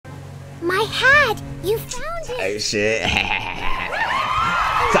I had. You found it. Tight shit. Tight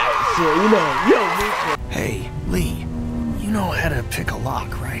shit. You know. Hey, Lee. You know how to pick a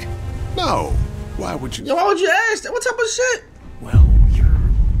lock, right? No. Why would you? Yo, why would you ask that? What type of shit? Well, you're,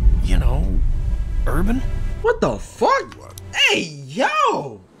 you know, urban. What the fuck? Hey,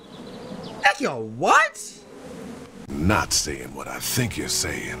 yo. Heck, yo, what? Not saying what I think you're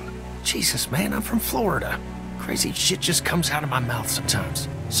saying. Jesus, man, I'm from Florida. Crazy shit just comes out of my mouth sometimes.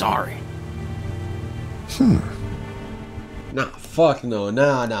 Sorry. Nah, fuck no.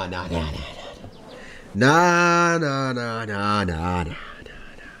 Nah. Nah.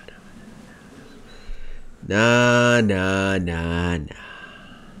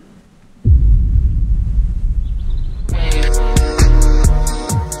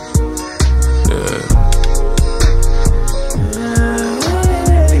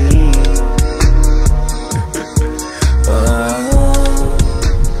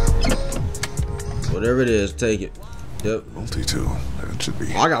 Whatever it is, take it. Yep. Multi-tool. That should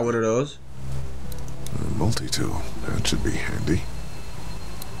be. I got one of those. Multi-tool. That should be handy.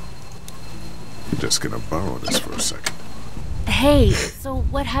 I'm just gonna borrow this for a second. Hey, so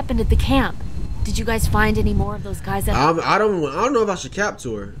what happened at the camp? Did you guys find any more of those guys that I don't know if I should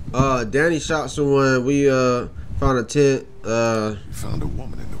capture her. Danny shot someone. We found a tent. You found a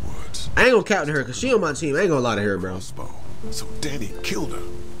woman in the woods. I ain't gonna capture her because she on my team. I ain't gonna lie to her, bro. Crossbow. So Danny killed her.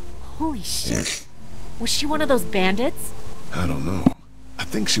 Holy shit. Was she one of those bandits? I don't know. I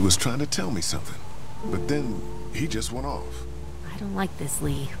think she was trying to tell me something. But then he just went off. I don't like this,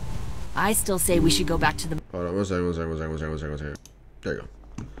 Lee. I still say we should go back to the... Hold on, one second. There you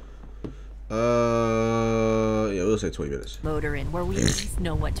go. Yeah, we'll say 20 minutes. motor in, where we at least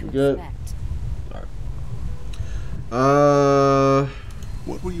know what to Good. expect. Alright.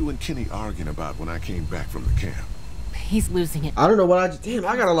 What were you and Kenny arguing about when I came back from the camp? He's losing it. I don't know what I just... Damn,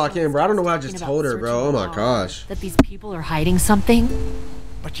 I gotta lock in, bro. I don't know what I just told her, bro. Oh my gosh. That these people are hiding something?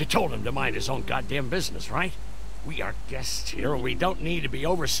 But you told him to mind his own goddamn business, right? We are guests here. We don't need to be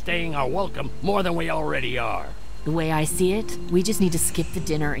overstaying our welcome more than we already are. The way I see it, we just need to skip the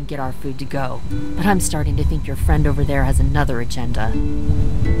dinner and get our food to go. But I'm starting to think your friend over there has another agenda.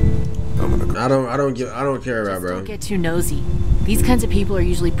 I don't care about, bro. Don't get too nosy. These kinds of people are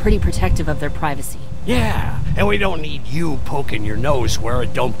usually pretty protective of their privacy. Yeah, and we don't need you poking your nose where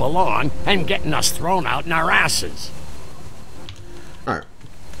it don't belong and getting us thrown out in our asses. Alright.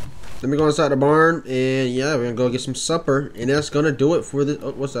 Let me go inside the barn and yeah, we're gonna go get some supper. And that's gonna do it for this.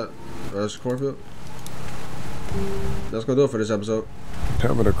 Oh, what's that? That's cornfield. That's gonna do it for this episode.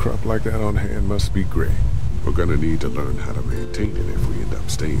 Having a crop like that on hand must be great. We're gonna need to learn how to maintain it if we end up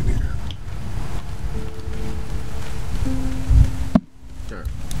staying here.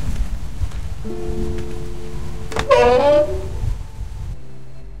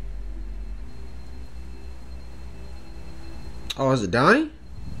 Oh, is it dying?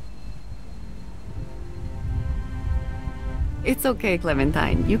 It's okay,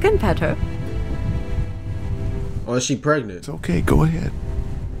 Clementine. You can pet her. Oh, is she pregnant? It's okay, go ahead.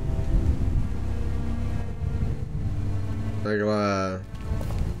 Like,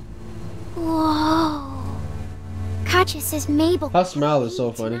 Whoa. Katja says Mabel. her smile is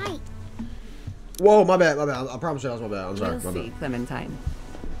so funny. tonight. Whoa, my bad. I promise you that was my bad. I'm sorry. You'll My see, bad. Clementine.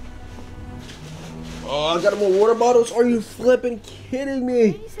 Oh, I got more water bottles. Are you flipping kidding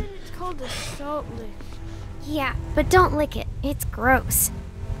me? He said it's called a salt lick. Yeah, but don't lick it. It's gross.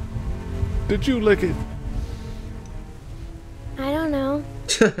 Did you lick it? I don't know.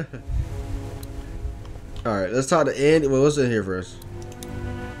 Alright, let's talk to Andy. Well, what's in here for us?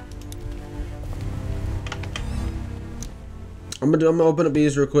 I'm gonna open up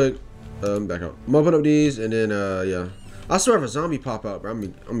these real quick. Back up. I'm gonna open up these and then yeah. I swear if a zombie pop up, bro,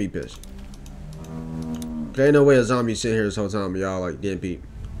 I'm gonna be pissed. Okay, ain't no way a zombie sitting here this whole time, y'all like didn't peep.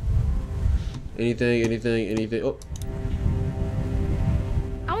 Anything. Oh.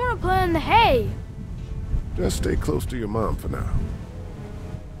 I want to play in the hay. Just stay close to your mom for now.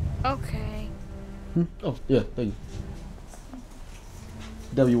 Okay. Oh, yeah, thank you.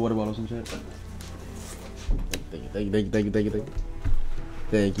 W water bottles and shit. Thank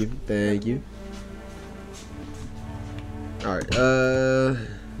you. Alright,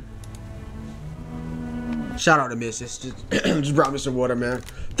 shout out to Missus. Just brought me some water, man.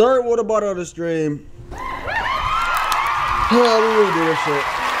 Third water bottle of the stream. Oh, we really do this shit.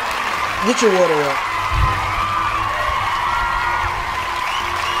 Get your water up.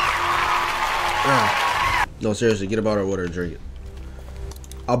 No, seriously, get a bottle of water and drink it.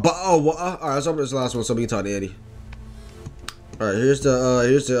 Alright, let's open this last one so we can talk to Andy. Alright, here's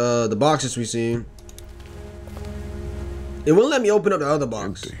the boxes we seen. It won't let me open up the other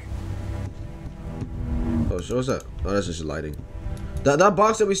box. Empty. Oh, so what's that? Oh, that's just lighting. That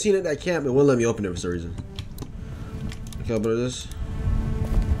box that we seen at that camp, it wouldn't let me open it for some reason. Okay, open this.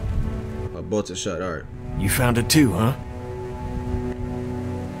 Oh, bolts are shut. All right. You found it too, huh?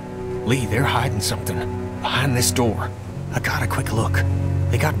 Lee, they're hiding something behind this door. I got a quick look.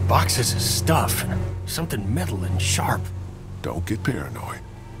 They got boxes of stuff and something metal and sharp. Don't get paranoid.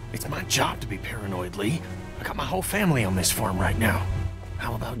 It's my job to be paranoid, Lee. I got my whole family on this farm right now.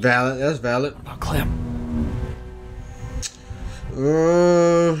 How about you? Valid. That's valid. What about Clem?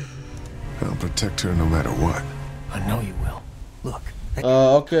 I'll protect her no matter what. I know you will. Look.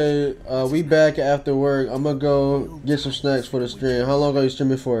 Okay. We back after work. I'm gonna go get some snacks for the stream. How long are you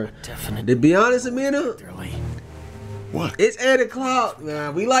streaming for? Definitely. To be honest, Amina, Lee. What? it's 8 o'clock,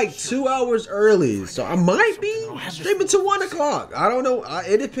 man. We like 2 hours early, so I might be streaming to 1 o'clock. I don't know.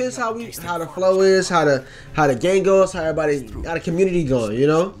 It depends how the flow is, how the gang goes, how the community going. You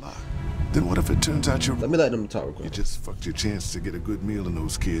know. Then what if it turns out you're... Let me let them talk real You quick. just fucked your chance to get a good meal in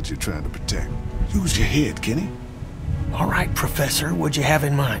those kids you're trying to protect. Use your head, Kenny. All right, Professor. What'd you have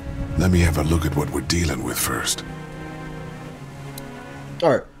in mind? Let me have a look at what we're dealing with first. All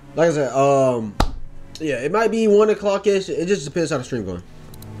right. Like I said, yeah, it might be 1 o'clock ish. It just depends how the stream going.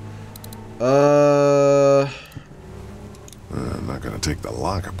 I'm not gonna take the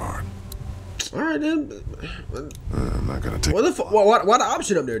lock apart. All right then. I'm not gonna take... What the fuck? Why the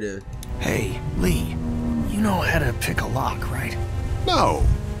option up there then? Hey, Lee. You know how to pick a lock, right? No!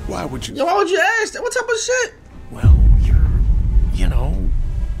 Why would you... Yo, why would you ask that? What type of shit? Well, you're, you know,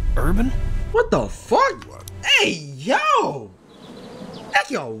 urban? What the fuck? Hey, yo! Heck,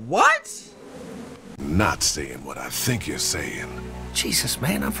 yo, what? Not saying what I think you're saying. Jesus,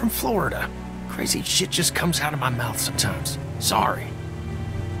 man, I'm from Florida. Crazy shit just comes out of my mouth sometimes. Sorry.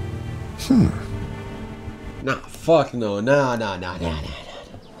 Nah, fuck no. Nah. Nah.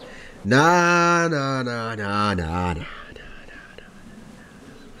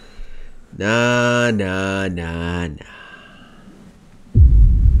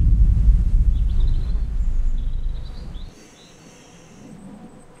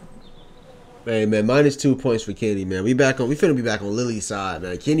 Hey man, -2 points for Kenny, man. We finna be back on Lily's side,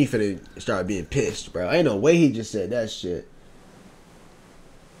 man. Kenny finna start being pissed, bro. Ain't no way he just said that shit.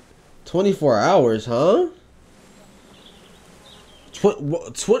 24 hours, huh?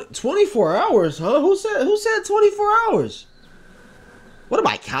 24 hours, huh? Who said 24 hours? What am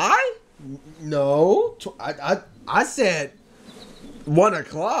I, Kai? No. I said 1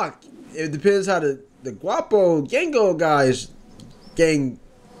 o'clock. It depends how the Guapo Gango gang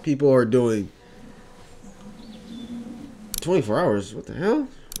people are doing. 24 hours? What the hell?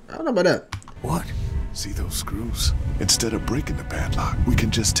 I don't know about that. What? See those screws? Instead of breaking the padlock, we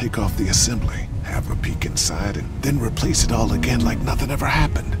can just take off the assembly, have a peek inside, and then replace it all again like nothing ever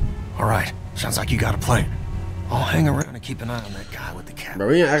happened. All right. Sounds like you got a plan. I'll hang around and keep an eye on that guy with the cap. Bro,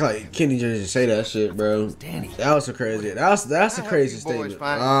 we didn't act like Kenny just say that shit, bro. Danny. That was so crazy. That's a crazy statement.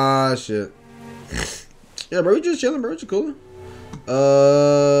 Ah, shit. Yeah, bro, we just chilling, bro. It's cool.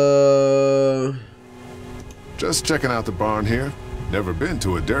 Just checking out the barn here. Never been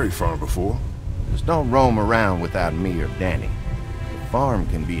to a dairy farm before. Just don't roam around without me or Danny. The farm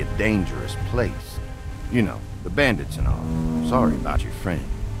can be a dangerous place. You know, the bandits and all. Sorry about your friend.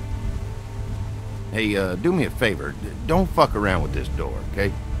 Hey, do me a favor. Don't fuck around with this door,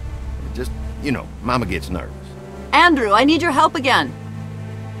 okay? Just, you know, Mama gets nervous. Andrew, I need your help again.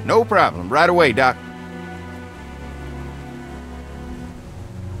 No problem. Right away, Doc.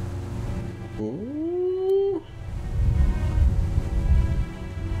 Ooh.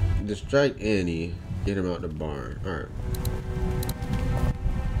 Distract Annie. Get him out the barn. Alright.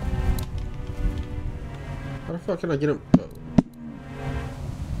 How the fuck can I get him? Oh.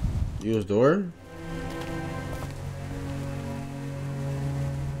 Use door?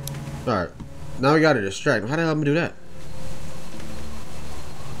 Alright. Now we gotta distract him. How the hell am I do that?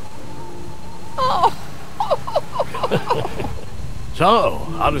 So,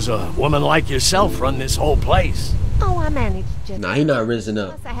 how does a woman like yourself run this whole place? Oh, I managed just. Nah, he not risen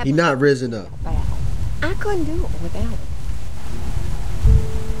up. He not risen up. I couldn't do it without it.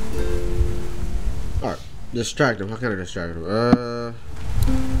 Alright. Distract him. How can I distract him?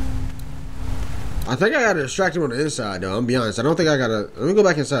 I think I gotta distract him on the inside, though. I'm gonna be honest. I don't think I gotta. Let me go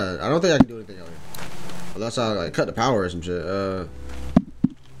back inside. I don't think I can do anything out here. Unless I like cut the power or some shit.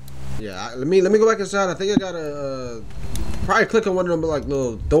 Yeah. Let me go back inside. I think I gotta probably click on one of them like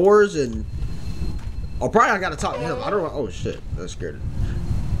little doors and. Oh, probably I gotta talk to him. I don't know. Oh shit, that scared him.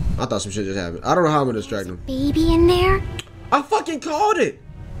 I thought some shit just happened. I don't know how I'm gonna distract him. Baby in there? I fucking called it.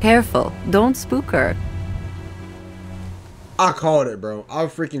 Careful, don't spook her. I called it, bro. I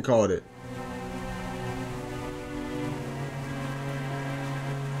freaking called it.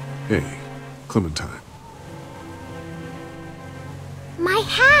 Hey, Clementine. My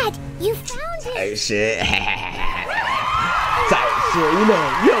hat! You found it! Hey, shit. Tight shit. You know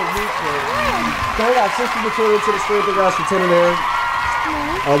me, man. So we got 60 to 20 to the stream. Thank you guys for tuning in.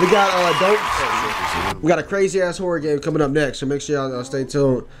 We got we got a crazy ass horror game coming up next, so make sure y'all stay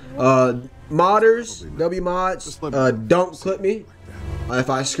tuned. Modders, W mods, don't clip me. If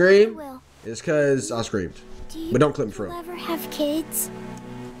I scream, it's because I screamed. But don't clip me for real. Ever have kids?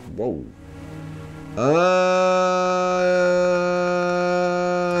 Whoa.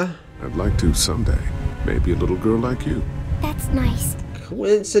 I'd like to someday. Maybe a little girl like you. That's nice.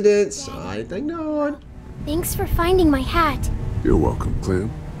 Coincidence? I think not. Thanks for finding my hat. You're welcome,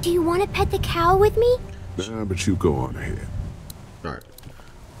 Clem. Do you want to pet the cow with me? Nah, but you go on ahead. Alright.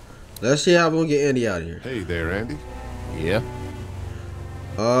 Let's see how we're gonna get Andy out of here. Hey there, Andy. Yeah?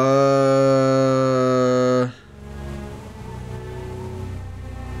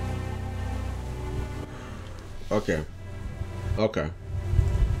 Okay.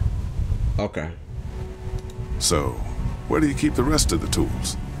 Okay. So, where do you keep the rest of the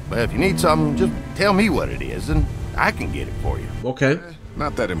tools? Well, if you need something, just tell me what it is, and I can get it for you. Okay.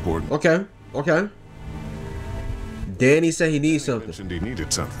 Not that important. Okay. Danny said he needs something. Mentioned he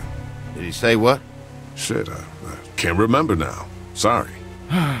needed something. Did he say what? Shit, I can't remember now. Sorry.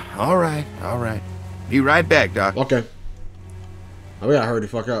 All right. Be right back, Doc. Okay. Oh, we gotta hurry the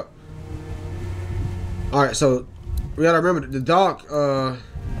fuck up. Alright, so we gotta remember the doc,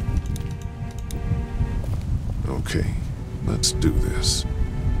 Okay, let's do this.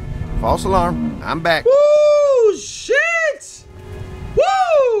 False alarm. I'm back. Woo! Shit!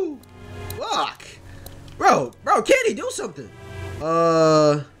 Woo! Fuck! Bro, can't he do something?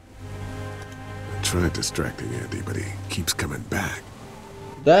 I tried distracting Andy, but he keeps coming back.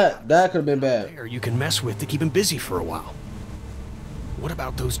 That could have been bad. Or you can mess with to keep him busy for a while. What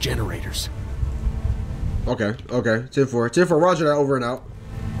about those generators? Okay. 10-4, roger that, over and out.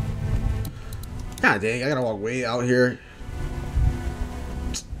 God dang, I gotta walk way out here.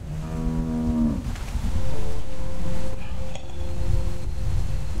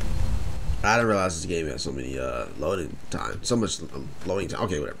 I didn't realize this game had so many loading time. So much loading time.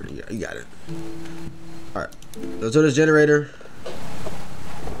 Okay, whatever. You got it. Alright. Let's do this generator.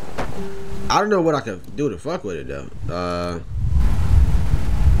 I don't know what I could do to fuck with it though.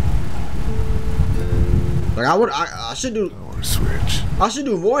 Like I should do Power switch. I should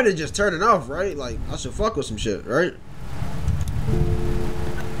do more than just turn it off, right? Like I should fuck with some shit, right?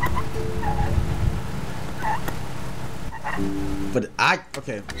 But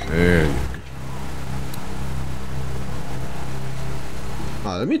okay. There you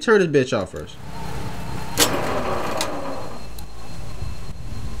go. Let me turn this bitch off first.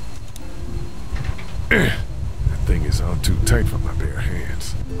 That thing is on too tight for my bare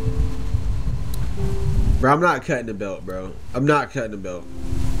hands. Bro, I'm not cutting the belt, bro. I'm not cutting the belt.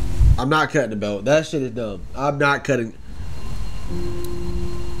 That shit is dumb. I'm not cutting.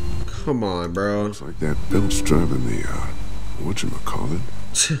 Come on, bro. Looks like that belt's driving the, whatchamacallit?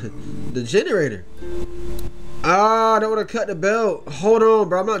 The generator. I don't want to cut the belt. Hold on,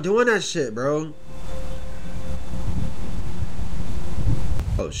 bro. I'm not doing that shit, bro.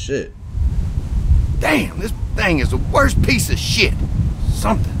 Oh, shit. Damn, this thing is the worst piece of shit.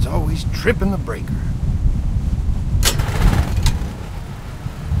 Something's always tripping the breaker.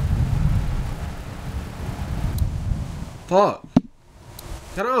 Fuck.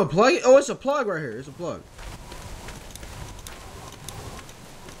 Can I unplug it? Oh, it's a plug right here. It's a plug.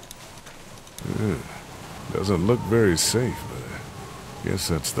 Doesn't look very safe, but I guess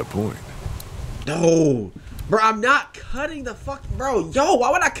that's the point. No. Bro, I'm not cutting the fuck. Bro, yo,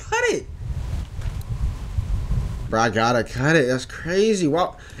 why would I cut it? Bro, I gotta cut it. That's crazy.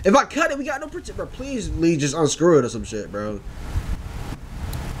 Wow. If I cut it, we got no protection. Bro, please, Lee, just unscrew it or some shit, bro.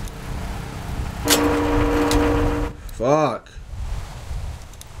 Fuck.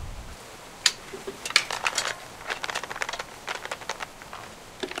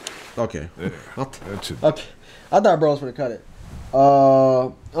 Okay. There, that should... Okay. I thought bro was gonna cut it.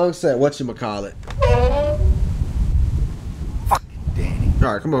 Unset, whatchamacallit. Fucking Danny.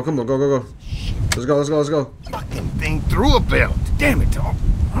 Alright, come on, go. Let's go. Fucking thing threw a belt. Damn it, Tom.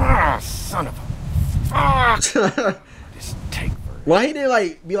 Ah, son of a... Fuck. This take for... Why he didn't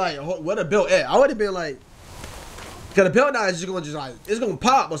like be like, what a belt at? I would have been like, cause the belt now is just like, it's gonna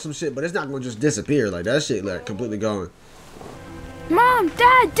pop or some shit, but it's not gonna just disappear. Like that shit like completely gone. Mom,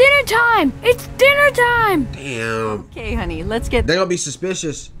 Dad, dinner time! It's dinner time! Damn. Okay, honey, let's get... They're gonna be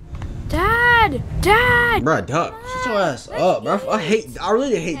suspicious. Dad! Bruh, Doug, shut your ass up, bro. I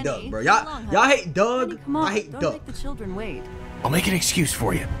really hate Penny, Doug, bro. come on, Y'all hate Doug. Honey, come on, I hate don't Doug. make the children wait. I'll make an excuse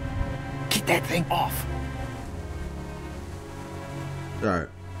for you. Get that thing off. Alright.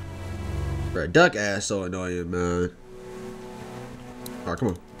 Right, duck ass so annoying, man. Alright, come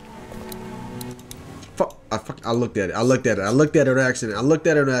on. Fuck, I looked at it. I looked at it on accident.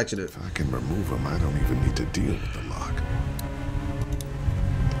 If I can remove them, I don't even need to deal with the lock.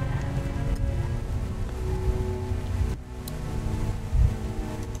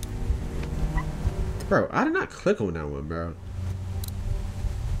 Bro, I did not click on that one, bro.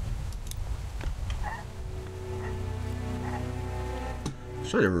 I was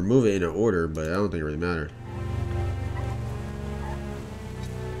trying to remove it in an order, but I don't think it really mattered.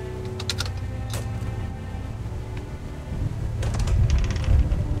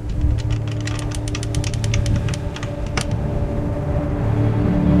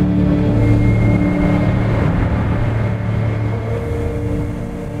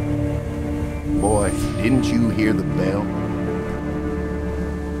 Boy, didn't you hear the bell?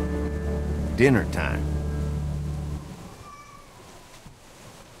 Dinner time.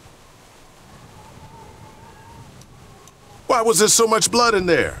 Why was there so much blood in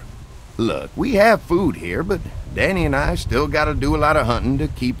there? Look, we have food here, but Danny and I still gotta do a lot of hunting to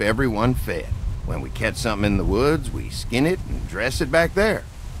keep everyone fed. When we catch something in the woods, we skin it and dress it back there.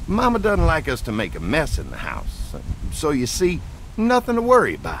 Mama doesn't like us to make a mess in the house, so you see, nothing to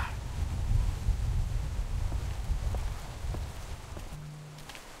worry about.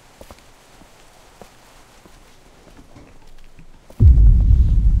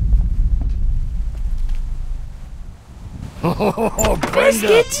 Oh, Brenda,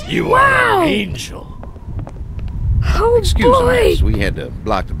 Biscuits? you Wow. are an angel. Oh Excuse boy! us, we had to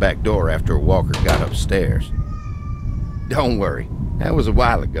block the back door after Walker got upstairs. Don't worry, that was a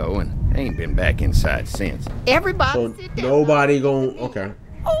while ago and ain't been back inside since. Everybody So sit down. nobody gon' okay.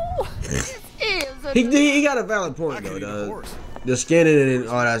 Oh, this is a He got a valid point though, does. The skinning and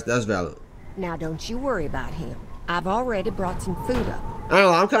all that's valid. Now don't you worry about him. I've already brought some food up. I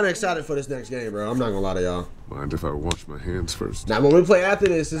don't know, I'm kinda excited for this next game, bro. I'm not gonna lie to y'all. Mind if I wash my hands first? Now when we play after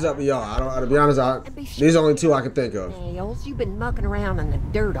this, it's up to y'all. I don't to be honest, these are only two I can think of. Nails, you've been mucking around in the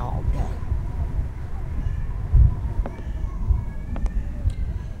dirt all day.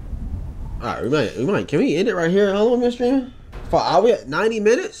 Alright, we might. Can we end it right here? How long we been streaming? Are we at 90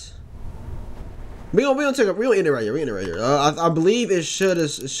 minutes? We gonna end it right here. We end it right here. I believe it should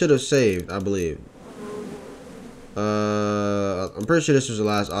have saved. I believe. I'm pretty sure this was the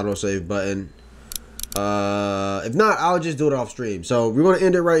last autosave button. If not, I'll just do it off stream. So we're gonna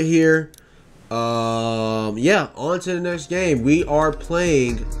end it right here. Yeah, on to the next game. We are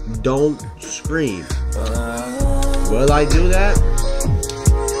playing Don't Scream. Will I do that?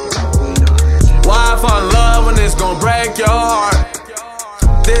 Probably not. Why fall in love when it's gonna break your heart?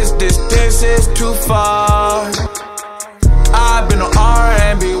 This distance is too far. I've been on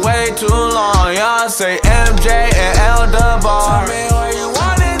R&B way too long. Y'all say MJ and Elder Bar. Tell me where you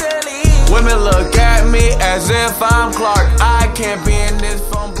wanted to leave. Women look at me as if I'm Clark. I can't be